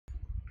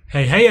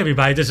Hey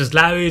everybody, this is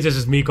Larry. This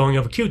is me going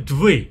over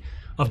Q3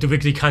 of the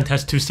weekly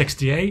contest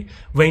 268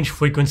 range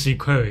frequency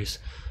queries.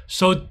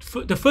 So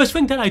the first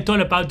thing that I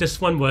thought about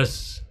this one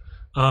was,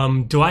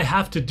 do I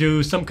have to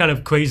do some kind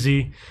of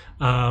crazy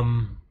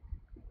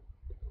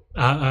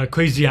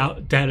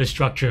out data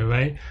structure,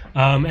 right?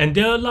 And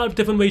there are a lot of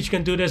different ways you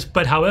can do this,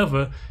 but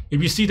however,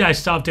 if you see that I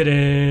solved it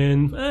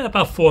in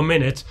about 4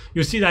 minutes,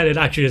 you'll see that it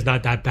actually is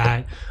not that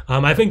bad.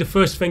 I think the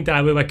first thing that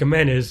I would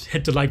recommend is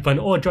hit the like button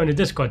or join the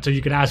Discord so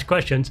you can ask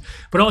questions,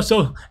 but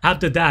also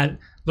after that,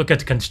 look at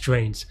the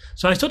constraints.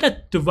 So I saw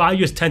that the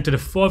value is 10 to the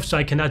 4th, so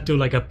I cannot do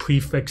like a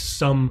prefix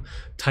sum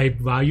type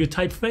value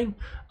type thing.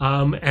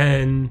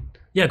 And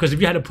yeah, because if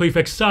you had a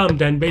prefix sum,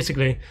 then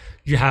basically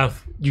you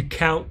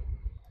count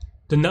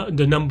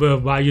the number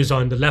of values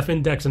on the left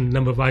index and the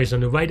number of values on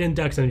the right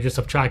index, and you just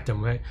subtract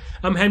them, right?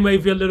 I'm hand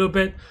wavy a little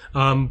bit,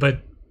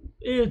 but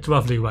it's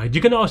roughly right.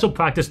 You can also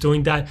practice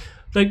doing that.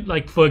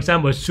 Like for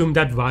example, assume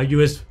that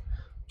value is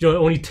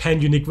only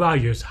 10 unique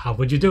values. How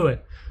would you do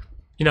it?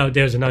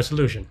 There's another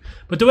solution.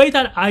 But the way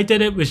that I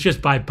did it was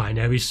just by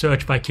binary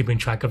search, by keeping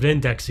track of the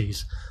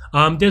indexes.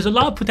 There's a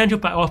lot of potential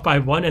by off by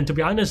 1, and to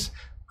be honest,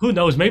 who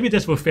knows, maybe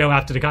this will fail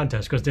after the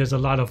contest because there's a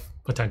lot of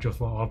potential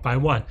for off by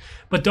 1.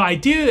 But the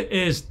idea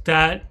is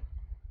that,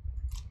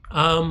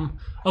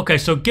 okay,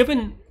 so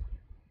given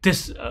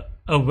this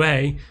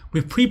array,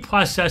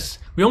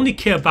 we only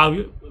care about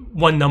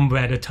one number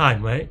at a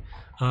time, right?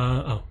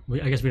 I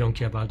guess we don't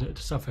care about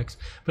the suffix.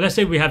 But let's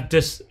say we have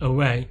this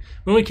array.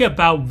 We only care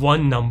about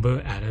one number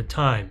at a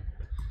time.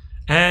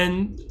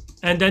 And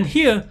then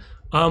here,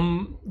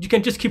 you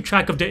can just keep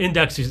track of the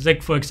indexes,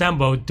 like for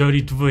example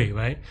 33,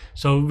 right?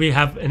 So we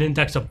have an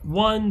index of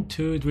 1,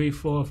 2, 3,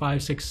 4,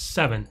 5, 6,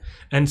 7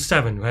 and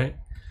 7, right?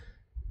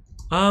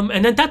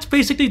 And then that's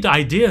basically the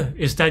idea,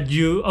 is that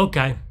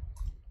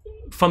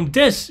from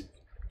this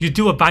you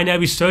do a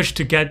binary search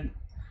to get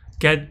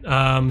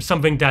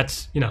something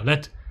that's,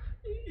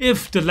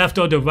 if the left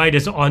or the right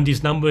is on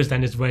these numbers,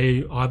 then it's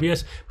very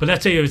obvious. But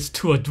let's say it's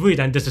 2 or 3,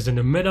 then this is in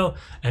the middle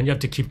and you have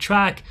to keep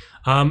track.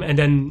 And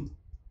then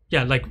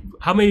yeah, like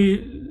how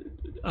many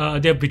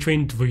they're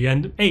between 3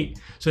 and 8.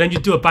 So then you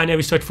do a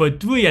binary search for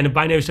 3 and a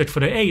binary search for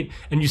the 8,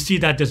 and you see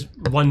that there's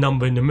one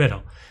number in the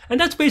middle.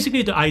 And that's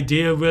basically the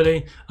idea,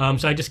 really.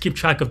 So I just keep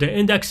track of the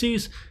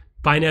indexes,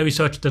 binary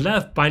search to the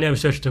left, binary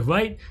search to the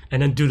right,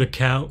 and then do the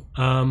count.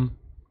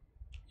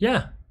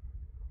 Yeah,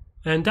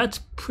 and that's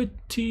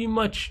pretty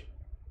much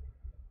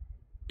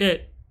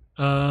it.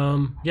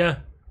 Yeah,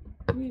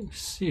 let me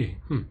see.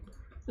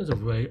 That's a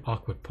very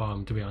awkward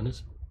problem, to be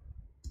honest.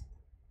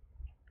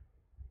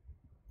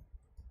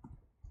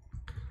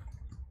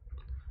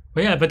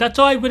 But yeah, but that's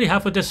all I really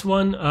have for this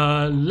one.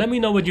 Let me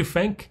know what you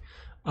think.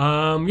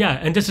 Yeah,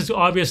 and this is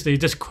obviously,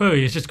 this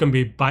query is just going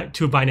to be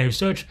two binary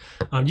search.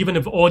 Even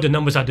if all the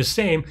numbers are the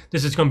same,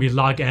 this is going to be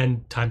log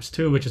n times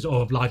 2, which is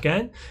all of log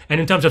n.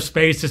 And in terms of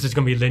space, this is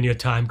going to be linear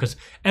time because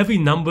every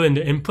number in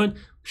the input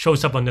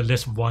shows up on the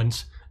list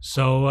once.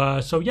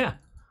 So yeah,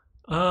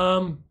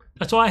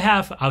 that's all I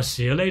have. I'll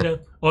see you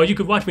later. Or you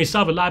could watch me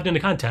solve it live in the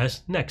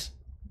contest next.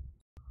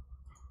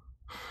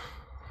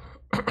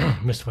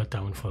 Missed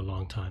that one for a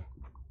long time.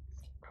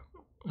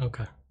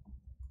 Okay.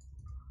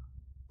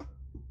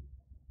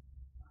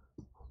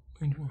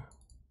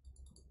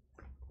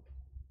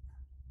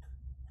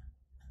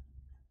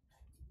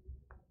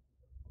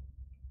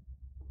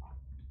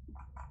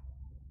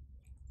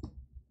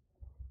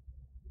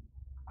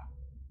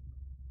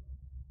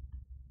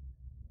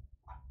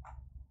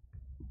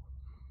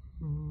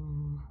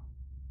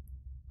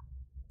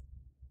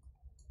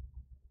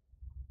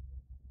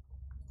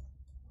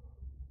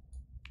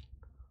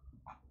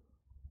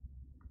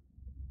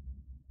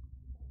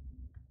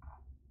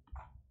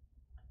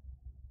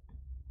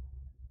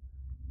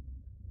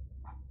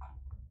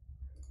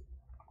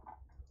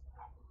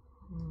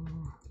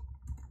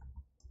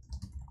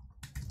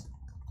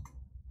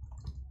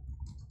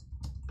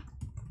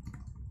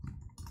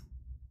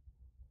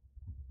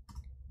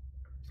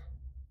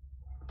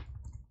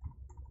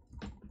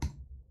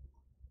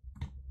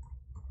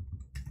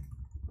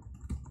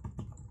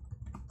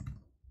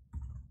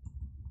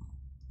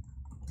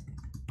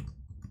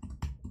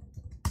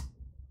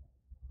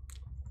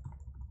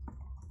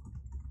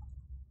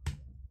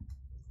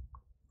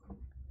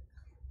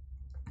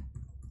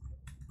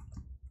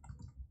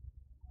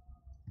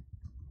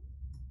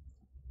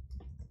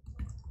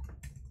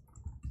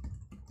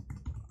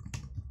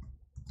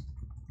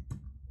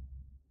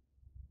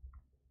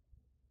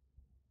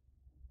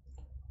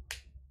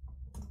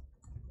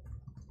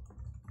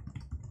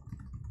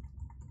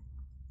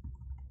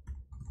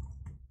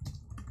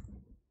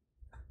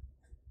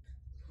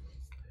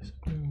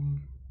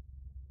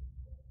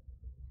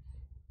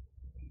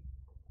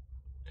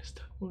 Is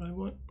that what I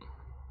want?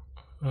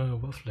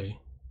 Roughly.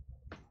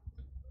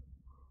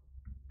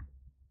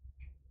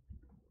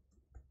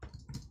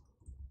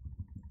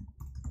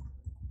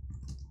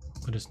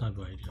 But it's not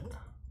right yet.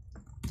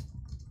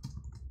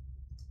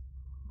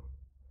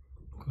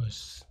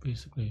 Because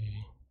basically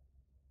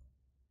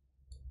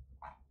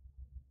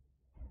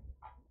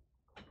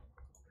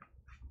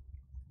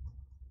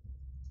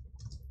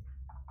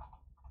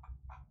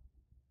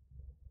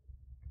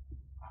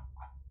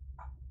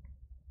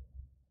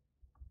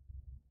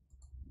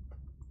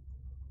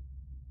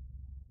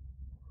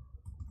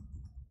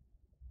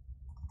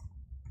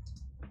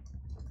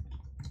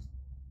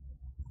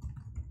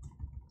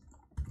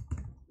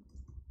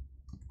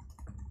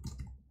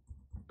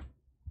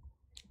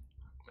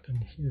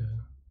here.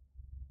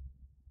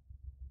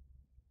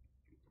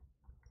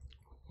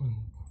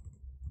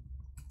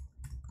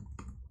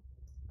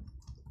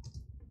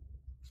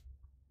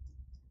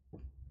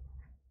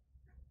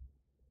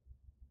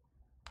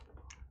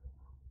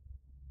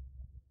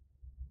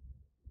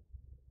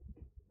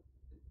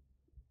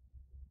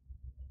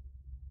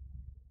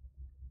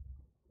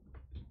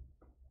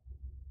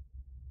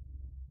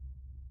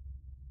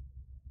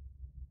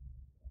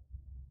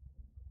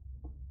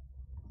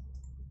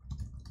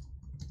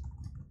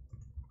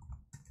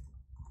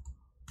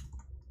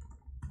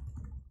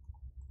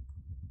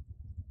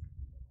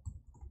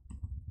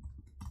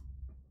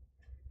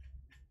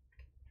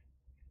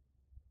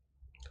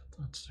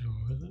 Let's do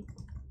with it.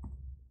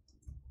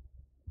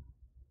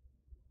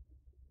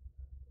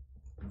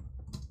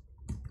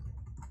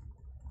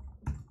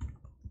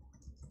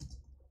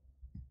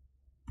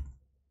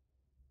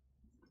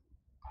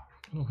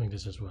 I don't think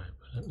this is right,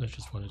 but I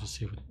just wanted to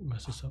see if it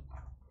messes up.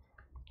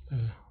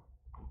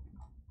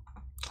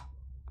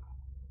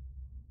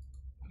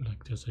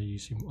 Like there's a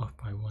easy off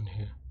by 1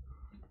 here.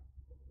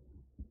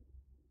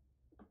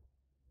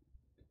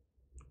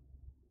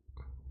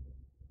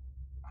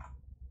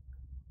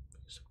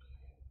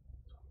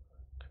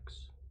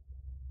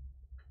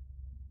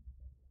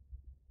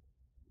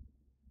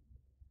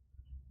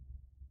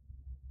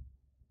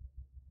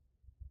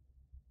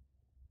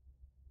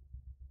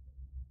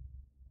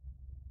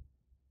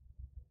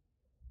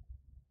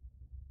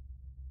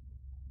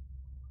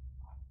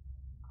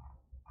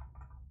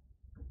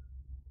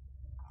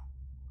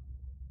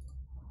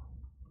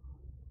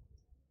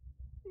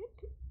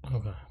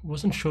 Okay,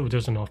 wasn't sure if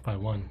there's an off by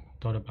 1.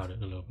 Thought about it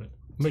a little bit.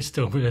 May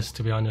still be this,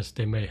 to be honest.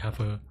 They may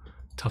have a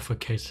tougher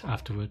case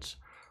afterwards.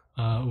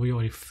 We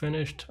already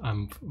finished.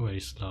 I'm very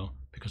slow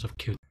because of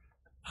Q.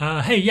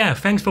 Hey, yeah,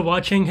 thanks for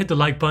watching. Hit the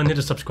like button, hit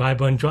the subscribe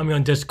button, join me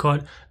on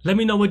Discord. Let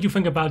me know what you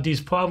think about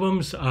these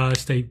problems.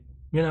 Stay,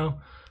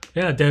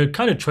 yeah, they're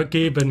kind of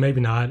tricky, but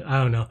maybe not.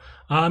 I don't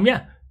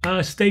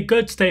know. Stay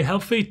good, stay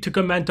healthy, to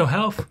good mental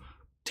health.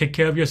 Take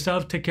care of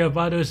yourself, take care of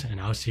others,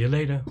 and I'll see you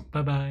later.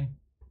 Bye-bye.